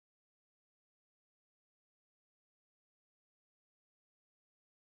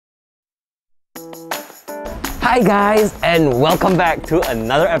Hi guys, and welcome back to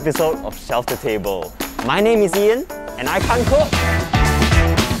another episode of Shelf to Table. My name is Ian, and I can't cook.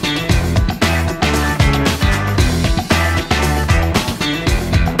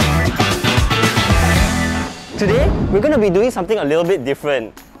 Today, we're going to be doing something a little bit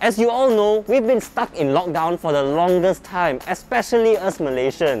different. As you all know, we've been stuck in lockdown for the longest time, especially us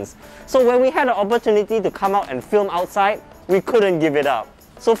Malaysians. So when we had an opportunity to come out and film outside, we couldn't give it up.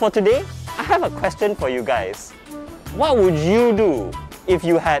 So for today, I have a question for you guys. What would you do if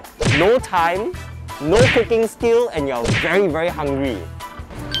you had no time, no cooking skill, and you're very hungry?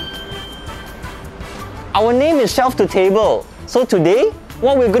 Our name is Shelf to Table. So today,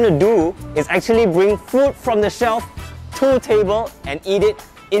 what we're gonna do is actually bring food from the shelf to table and eat it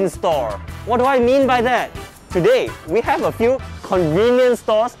in store. What do I mean by that? Today, we have a few convenience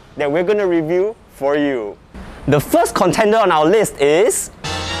stores that we're gonna review for you. The first contender on our list is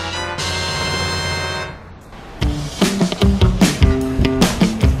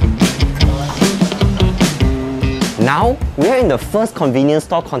now, we're in the first convenience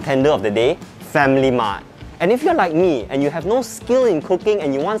store contender of the day, Family Mart. And if you're like me and you have no skill in cooking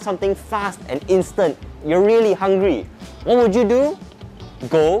and you want something fast and instant, you're really hungry, what would you do?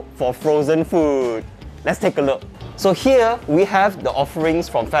 Go for frozen food. Let's take a look. So here we have the offerings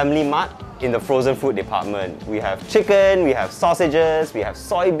from Family Mart in the frozen food department. We have chicken, we have sausages, we have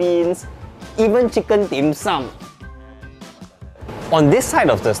soybeans, even chicken dim sum. On this side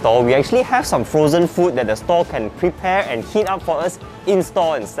of the store, we actually have some frozen food that the store can prepare and heat up for us in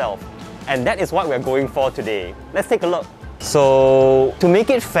store itself. And that is what we're going for today. Let's take a look. So, to make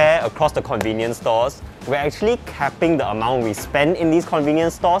it fair across the convenience stores, we're actually capping the amount we spend in these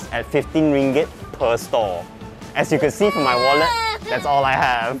convenience stores at 15 ringgit per store. As you can see from my wallet, that's all I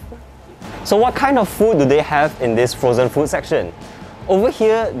have. So what kind of food do they have in this frozen food section? Over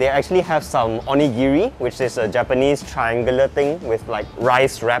here, they actually have some onigiri, which is a Japanese triangular thing with like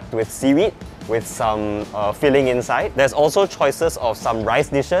rice wrapped with seaweed with some filling inside. There's also choices of some rice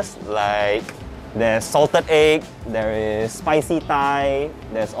dishes like there's salted egg, there is spicy Thai,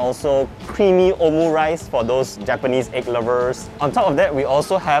 there's also creamy omu rice for those Japanese egg lovers. On top of that, we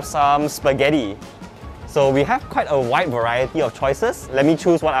also have some spaghetti. So we have quite a wide variety of choices. Let me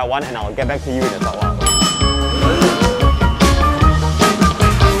choose what I want and I'll get back to you in a short while.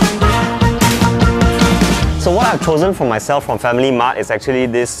 So what I've chosen for myself from Family Mart is actually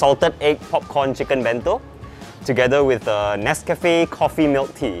this salted egg popcorn chicken bento together with a Nescafe coffee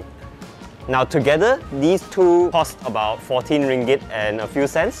milk tea. Now together, these two cost about 14 ringgit and a few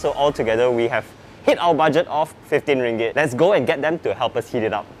cents, so altogether we have hit our budget of 15 ringgit. Let's go and get them to help us heat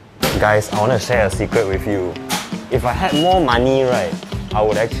it up. Guys, I want to share a secret with you. If I had more money, right, I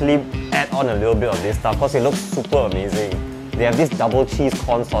would actually add on a little bit of this stuff because it looks super amazing. They have this double cheese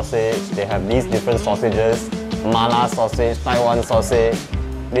corn sausage, they have these different sausages, mala sausage, Taiwan sausage.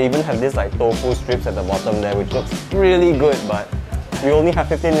 They even have this like tofu strips at the bottom there, which looks really good, but we only have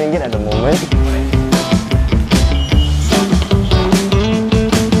 15 ringgit at the moment.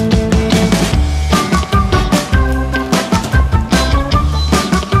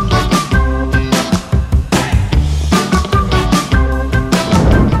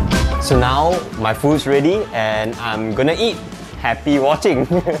 So now my food's ready and I'm gonna eat. Happy watching!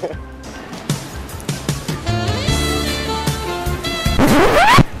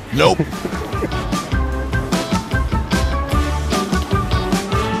 Nope.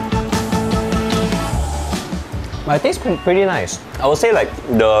 But it tastes pretty nice. I would say like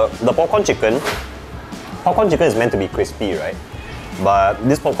the popcorn chicken is meant to be crispy, right? But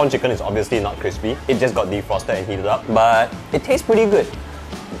this popcorn chicken is obviously not crispy. It just got defrosted and heated up. But it tastes pretty good.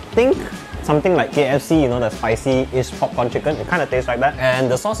 Think something like KFC, you know, the spicy-ish popcorn chicken. It kind of tastes like that. And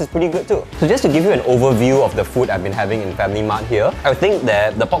the sauce is pretty good too. So just to give you an overview of the food I've been having in Family Mart here, I think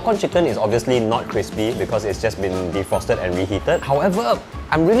that the popcorn chicken is obviously not crispy because it's just been defrosted and reheated. However,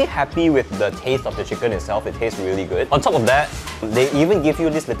 I'm really happy with the taste of the chicken itself. It tastes really good. On top of that, they even give you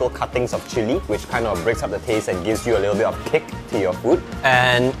these little cuttings of chili, which kind of breaks up the taste and gives you a little bit of kick to your food.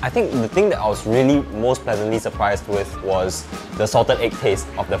 And I think the thing that I was really most pleasantly surprised with was the salted egg taste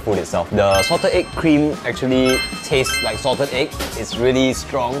of the food itself. The salted egg cream actually tastes like salted egg. It's really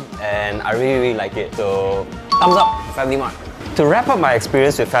strong and I really like it. So thumbs up, Family Mart. To wrap up my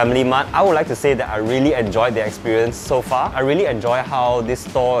experience with Family Mart, I would like to say that I really enjoyed the experience so far. I really enjoy how this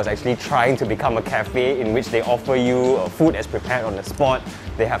store is actually trying to become a cafe in which they offer you food as prepared on the spot.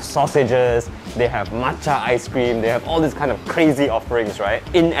 they have sausages, they have matcha ice cream, they have all these kind of crazy offerings, right?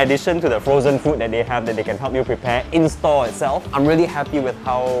 In addition to the frozen food that they have that they can help you prepare in store itself, I'm really happy with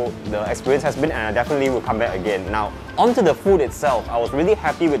how the experience has been, and I definitely will come back again. Now, onto the food itself, I was really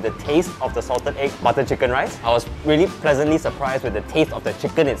happy with the taste of the salted egg butter chicken rice. I was really pleasantly surprised with the taste of the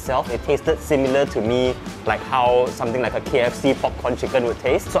chicken itself. It tasted similar to me, like how something like a KFC popcorn chicken would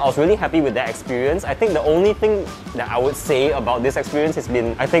taste. So I was really happy with that experience. I think the only thing that I would say about this experience has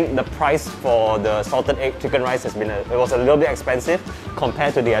been, I think the price for the salted egg chicken rice has been, it was a little bit expensive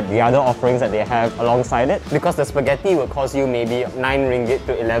compared to the other offerings that they have alongside it, because the spaghetti will cost you maybe 9 ringgit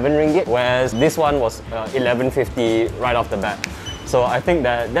to 11 ringgit, whereas this one was 11.50 right off the bat. So I think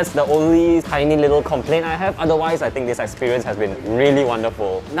that's the only tiny little complaint I have. Otherwise, I think this experience has been really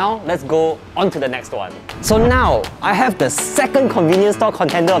wonderful. Now, let's go on to the next one. So now, I have the second convenience store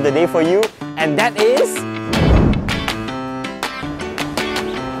contender of the day for you, and that is...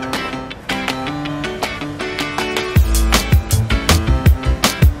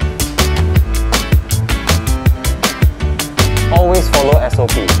 always follow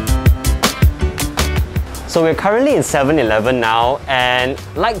SOP. So we're currently in 7-Eleven now, and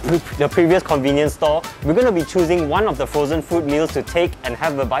like the previous convenience store, we're going to be choosing one of the frozen food meals to take and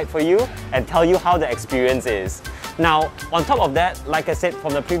have a bite for you and tell you how the experience is. Now, on top of that, like I said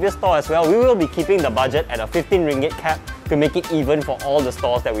from the previous store as well, we will be keeping the budget at a 15 ringgit cap to make it even for all the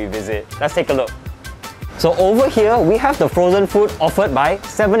stores that we visit. Let's take a look. So over here, we have the frozen food offered by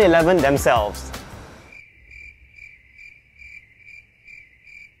 7-Eleven themselves.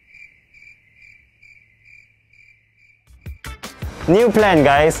 New plan,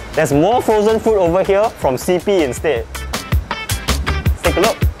 guys. There's more frozen food over here from CP instead. Let's take a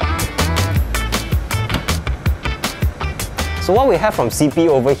look. So what we have from CP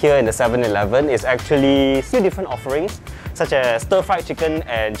over here in the 7-Eleven is actually a few different offerings, such as stir-fried chicken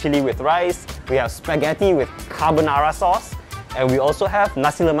and chili with rice. We have spaghetti with carbonara sauce, and we also have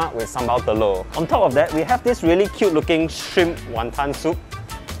nasi lemak with sambal telur. On top of that, we have this really cute looking shrimp wonton soup.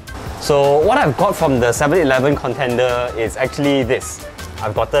 So what I've got from the 7-Eleven contender is actually this.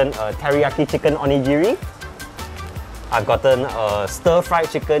 I've gotten a teriyaki chicken onigiri. I've gotten a stir-fried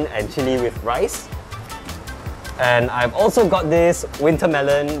chicken and chili with rice. And I've also got this winter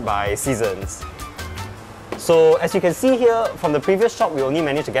melon by Seasons. So as you can see here, from the previous shop, we only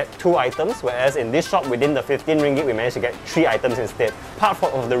managed to get 2 items, whereas in this shop, within the 15 ringgit, we managed to get 3 items instead. Part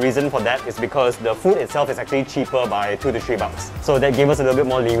of the reason for that is because the food itself is actually cheaper by 2 to 3 bucks. So that gave us a little bit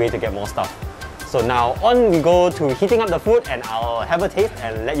more leeway to get more stuff. So now on we go to heating up the food, and I'll have a taste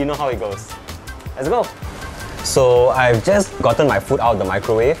and let you know how it goes. Let's go! So I've just gotten my food out of the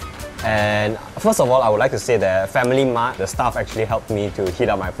microwave. And first of all, I would like to say that Family Mart, the staff actually helped me to heat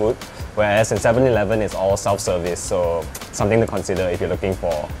up my food, whereas in 7-Eleven it's all self-service, so something to consider if you're looking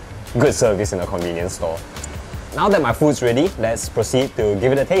for good service in a convenience store. Now that my food's ready, let's proceed to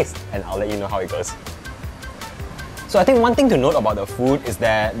give it a taste, and I'll let you know how it goes. So I think one thing to note about the food is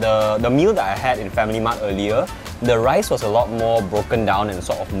that the meal that I had in Family Mart earlier, the rice was a lot more broken down and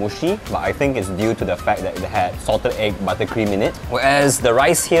sort of mushy, but I think it's due to the fact that it had salted egg buttercream in it. Whereas the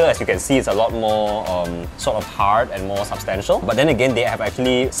rice here, as you can see, is a lot more sort of hard and more substantial. But then again, they have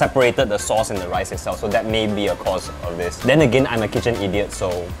actually separated the sauce in the rice itself, so that may be a cause of this. Then again, I'm a kitchen idiot,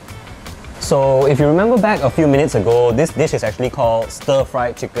 So if you remember back a few minutes ago, this dish is actually called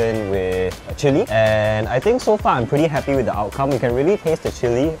stir-fried chicken with chili. And I think so far I'm pretty happy with the outcome. You can really taste the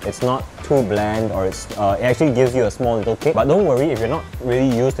chili. It's not too bland, or it actually gives you a small little kick. But don't worry, if you're not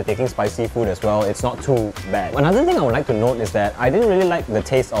really used to taking spicy food as well, it's not too bad. Another thing I would like to note is that I didn't really like the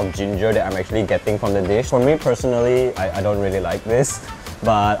taste of ginger that I'm actually getting from the dish. For me personally, I don't really like this,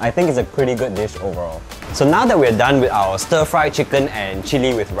 but I think it's a pretty good dish overall. So now that we're done with our stir-fried chicken and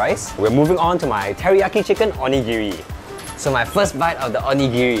chili with rice, we're moving on to my teriyaki chicken onigiri. So my first bite of the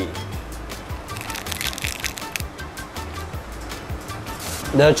onigiri.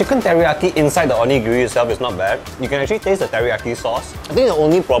 The chicken teriyaki inside the onigiri itself is not bad. You can actually taste the teriyaki sauce. I think the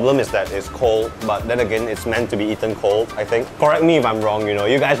only problem is that it's cold, but then again, it's meant to be eaten cold, I think. Correct me if I'm wrong, you know.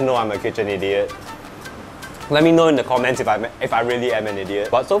 You guys know I'm a kitchen idiot. Let me know in the comments if I really am an idiot.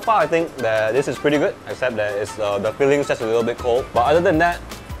 But so far, I think that this is pretty good, except that it's, the filling's just a little bit cold. But other than that,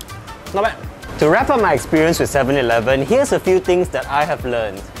 not bad. To wrap up my experience with 7-Eleven, here's a few things that I have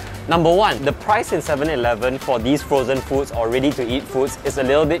learned. Number one, the price in 7-Eleven for these frozen foods or ready-to-eat foods is a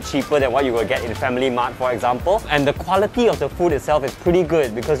little bit cheaper than what you will get in Family Mart, for example. And the quality of the food itself is pretty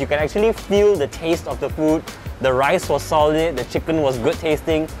good because you can actually feel the taste of the food. The rice was solid, the chicken was good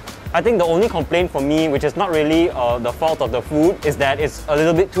tasting. I think the only complaint for me, which is not really the fault of the food, is that it's a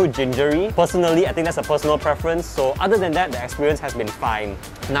little bit too gingery. Personally, I think that's a personal preference. So other than that, the experience has been fine.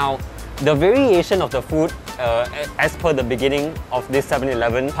 Now, the variation of the food, as per the beginning of this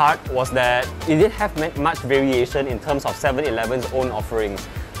 7-Eleven part, was that it didn't have much variation in terms of 7-Eleven's own offerings.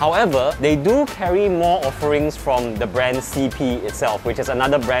 However, they do carry more offerings from the brand CP itself, which is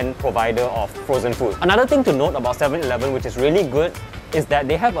another brand provider of frozen food. Another thing to note about 7-Eleven, which is really good, is that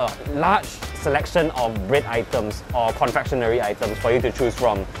they have a large selection of bread items or confectionery items for you to choose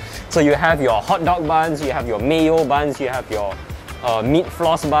from. So you have your hot dog buns, you have your mayo buns, you have your meat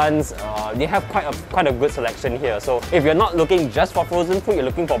floss buns. They have quite a good selection here. So if you're not looking just for frozen food, you're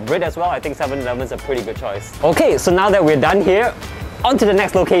looking for bread as well, I think 7-Eleven is a pretty good choice. Okay, so now that we're done here, on to the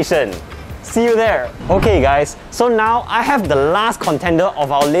next location. See you there. Okay guys, so now I have the last contender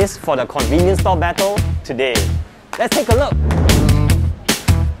of our list for the convenience store battle today. Let's take a look.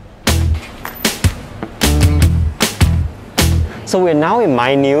 So we're now in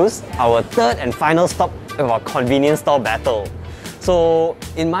MyNews, our third and final stop of our convenience store battle. So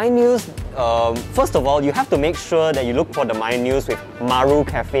in MyNews, first of all, you have to make sure that you look for the MyNews with Maru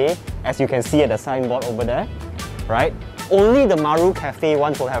Cafe, as you can see at the signboard over there, right? Only the Maru Cafe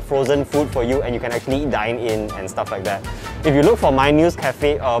ones will have frozen food for you and you can actually dine in and stuff like that. If you look for MyNews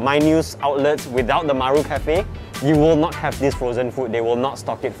Cafe, MyNews outlets without the Maru Cafe, you will not have this frozen food. They will not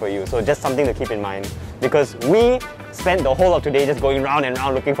stock it for you. So just something to keep in mind. Because we spent the whole of today just going round and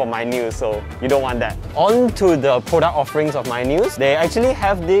round looking for MyNews, so you don't want that. On to the product offerings of MyNews. They actually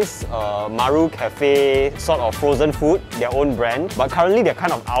have this Maru Cafe sort of frozen food, their own brand. But currently they're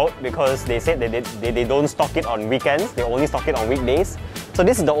kind of out because they said that they don't stock it on weekends. They only stock it on weekdays. So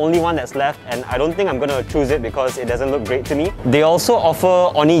this is the only one that's left and I don't think I'm going to choose it because it doesn't look great to me. They also offer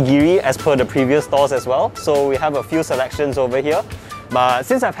onigiri as per the previous stores as well. So we have a few selections over here. But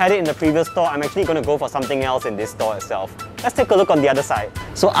since I've had it in the previous store, I'm actually going to go for something else in this store itself. Let's take a look on the other side.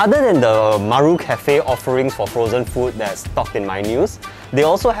 So other than the Maru Cafe offerings for frozen food that's stocked in MyNews, they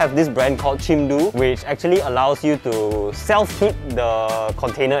also have this brand called Chimdu, which actually allows you to self-heat the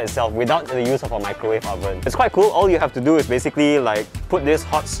container itself without the use of a microwave oven. It's quite cool. All you have to do is basically like put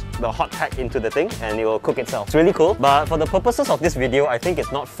the hot pack into the thing and it will cook itself. It's really cool. But for the purposes of this video, I think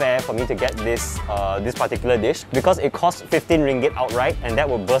it's not fair for me to get this particular dish because it costs 15 ringgit outright and that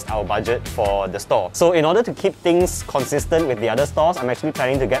will burst our budget for the store. So in order to keep things consistent with the other stores, I'm actually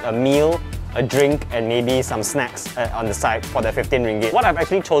planning to get a meal, a drink and maybe some snacks on the side for the 15 ringgit. What I've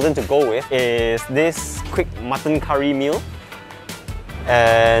actually chosen to go with is this quick mutton curry meal.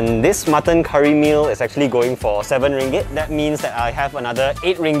 And this mutton curry meal is actually going for 7 ringgit. That means that I have another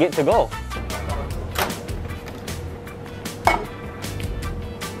 8 ringgit to go.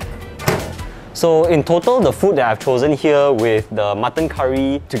 So in total, the food that I've chosen here with the mutton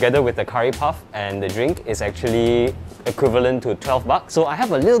curry together with the curry puff and the drink is actually equivalent to 12 bucks. So I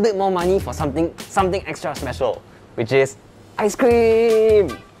have a little bit more money for something extra special, which is ice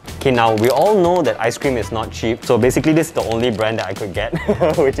cream. Okay, now we all know that ice cream is not cheap. So basically this is the only brand that I could get,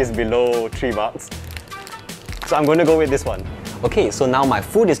 which is below 3 bucks. So I'm going to go with this one. Okay, so now my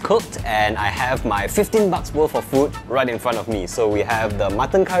food is cooked and I have my 15 bucks worth of food right in front of me. So we have the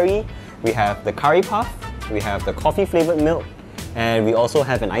mutton curry, we have the curry puff, we have the coffee flavored milk, and we also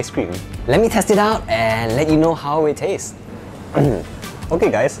have an ice cream. Let me test it out and let you know how it tastes.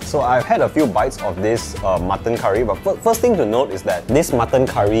 Okay guys, so I've had a few bites of this mutton curry, but first thing to note is that this mutton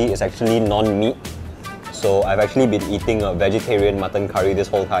curry is actually non-meat. So I've actually been eating a vegetarian mutton curry this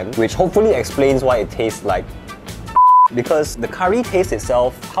whole time, which hopefully explains why it tastes like because the curry taste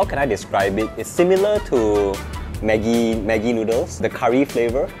itself, how can I describe it? It's similar to Maggi noodles, the curry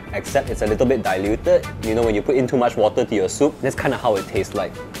flavor, except it's a little bit diluted. You know, when you put in too much water to your soup, that's kind of how it tastes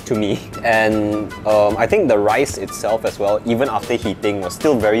like to me. And I think the rice itself as well, even after heating, was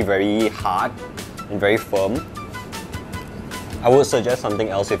still very, very hard and very firm. I would suggest something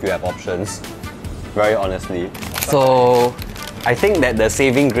else if you have options, very honestly. So I think that the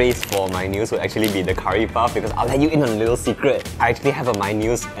saving grace for MyNews would actually be the curry puff because I'll let you in on a little secret. I actually have a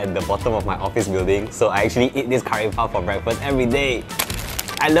MyNews at the bottom of my office building, so I actually eat this curry puff for breakfast every day.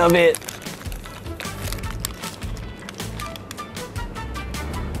 I love it!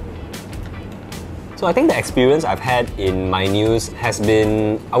 So I think the experience I've had in MyNews has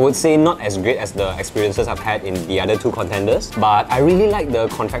been, I would say, not as great as the experiences I've had in the other two contenders, but I really like the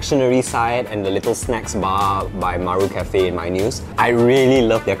confectionery side and the little snacks bar by Maru Cafe in MyNews. I really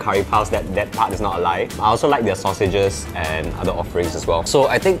love their curry puffs, that part is not a lie. I also like their sausages and other offerings as well. So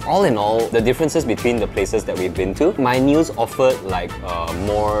I think all in all, the differences between the places that we've been to, MyNews offered like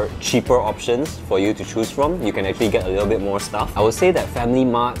more cheaper options for you to choose from. You can actually get a little bit more stuff. I would say that Family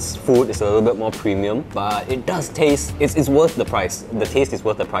Mart's food is a little bit more premium, but it does taste, it's worth the price. The taste is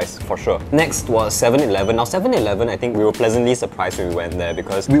worth the price for sure. Next was 7-Eleven. Now 7-Eleven, I think we were pleasantly surprised when we went there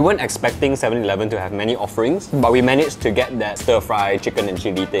because we weren't expecting 7-Eleven to have many offerings, but we managed to get that stir-fry chicken and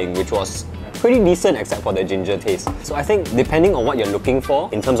chili thing, which was pretty decent except for the ginger taste. So I think depending on what you're looking for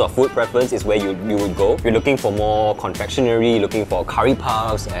in terms of food preference is where you would go. If you're looking for more confectionery, looking for curry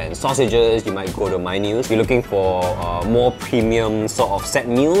puffs and sausages, you might go to MyNews. If you're looking for more premium sort of set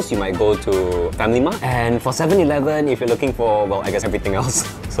meals, you might go to Family Mart. And for 7-Eleven, if you're looking for, well, I guess everything else.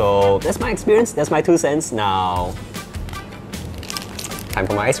 So that's my experience, that's my 2 cents. Now, time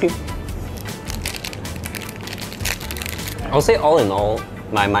for my ice cream. I'll say all in all,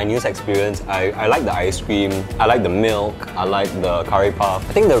 my MyNews experience, I like the ice cream, I like the milk, I like the curry puff.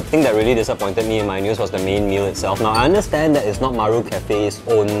 I think the thing that really disappointed me in MyNews was the main meal itself. Now I understand that it's not Maru Cafe's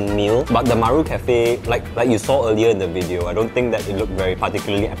own meal, but the Maru Cafe, like you saw earlier in the video, I don't think that it looked very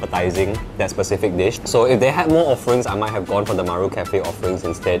particularly appetizing, that specific dish. So if they had more offerings, I might have gone for the Maru Cafe offerings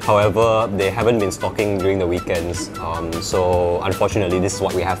instead. However, they haven't been stocking during the weekends, so unfortunately this is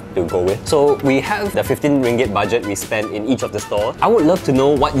what we have to go with. So we have the 15 ringgit budget we spent in each of the stores. I would love to know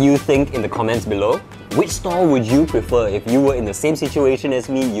what you think in the comments below. Which store would you prefer if you were in the same situation as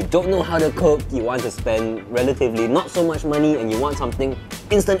me? You don't know how to cook, you want to spend relatively not so much money and you want something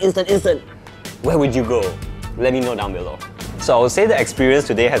instant. Where would you go? Let me know down below. So I would say the experience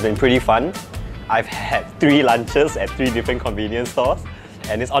today has been pretty fun. I've had 3 lunches at 3 different convenience stores.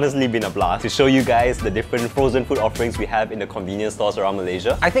 And it's honestly been a blast to show you guys the different frozen food offerings we have in the convenience stores around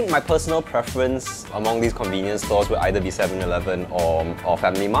Malaysia. I think my personal preference among these convenience stores would either be 7-Eleven or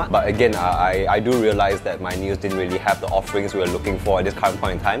Family Mart. But again, I do realize that MyNews didn't really have the offerings we were looking for at this current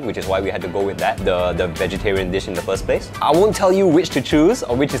point in time, which is why we had to go with that, the vegetarian dish in the first place. I won't tell you which to choose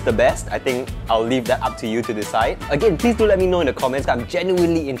or which is the best. I think I'll leave that up to you to decide. Again, please do let me know in the comments. I'm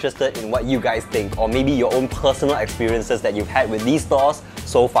genuinely interested in what you guys think, or maybe your own personal experiences that you've had with these stores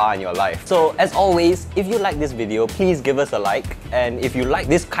so far in your life. So as always, if you like this video, please give us a like, and if you like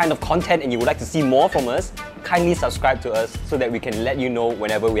this kind of content and you would like to see more from us, kindly subscribe to us so that we can let you know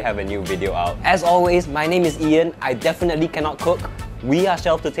whenever we have a new video out. As always, my name is Ian. I definitely cannot cook. We are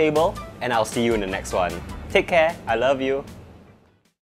Shelf to Table, and I'll see you in the next one. Take care, I love you.